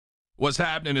What's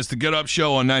happening? It's the Get Up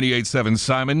Show on 98.7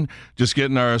 Simon. Just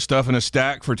getting our stuff in a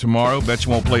stack for tomorrow. Bet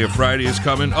you won't play if Friday is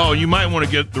coming. Oh, you might want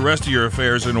to get the rest of your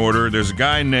affairs in order. There's a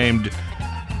guy named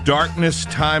Darkness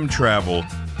Time Travel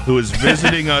who is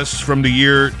visiting us from the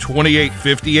year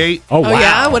 2858. Oh, wow. Oh,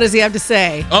 yeah? What does he have to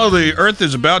say? Oh, the Earth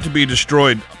is about to be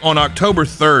destroyed on October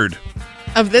 3rd.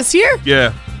 Of this year?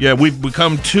 Yeah, we've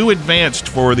become too advanced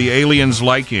for the aliens'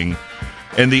 liking.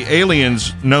 And the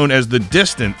aliens, known as the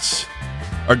Distance,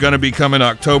 are going to be coming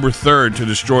October 3rd to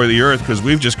destroy the Earth because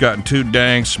we've just gotten too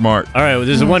dang smart. All right, well,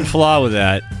 there's one flaw with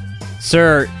that.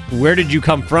 Sir, where did you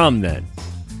come from then?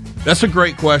 That's a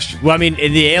great question. Well, I mean,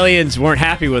 the aliens weren't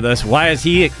happy with us. Why has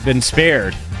he been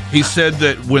spared? He said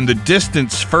that when the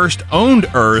Distance first owned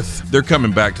Earth, they're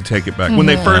coming back to take it back. When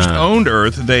they first owned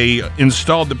Earth, they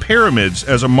installed the pyramids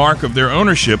as a mark of their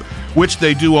ownership, which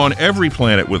they do on every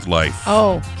planet with life.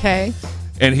 Oh, okay.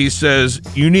 And he says,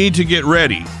 you need to get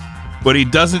ready. But he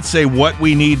doesn't say what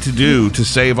we need to do to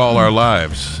save all our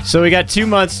lives. So we got 2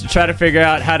 months to try to figure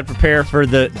out how to prepare for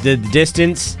the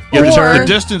Distance Or- return. The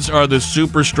Distance are the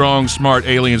super strong, smart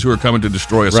aliens who are coming to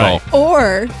destroy us all.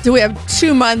 Or do we have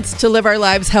 2 months to live our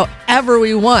lives however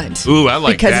we want? Ooh, I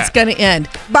like because that. it's going to end.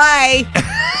 Bye.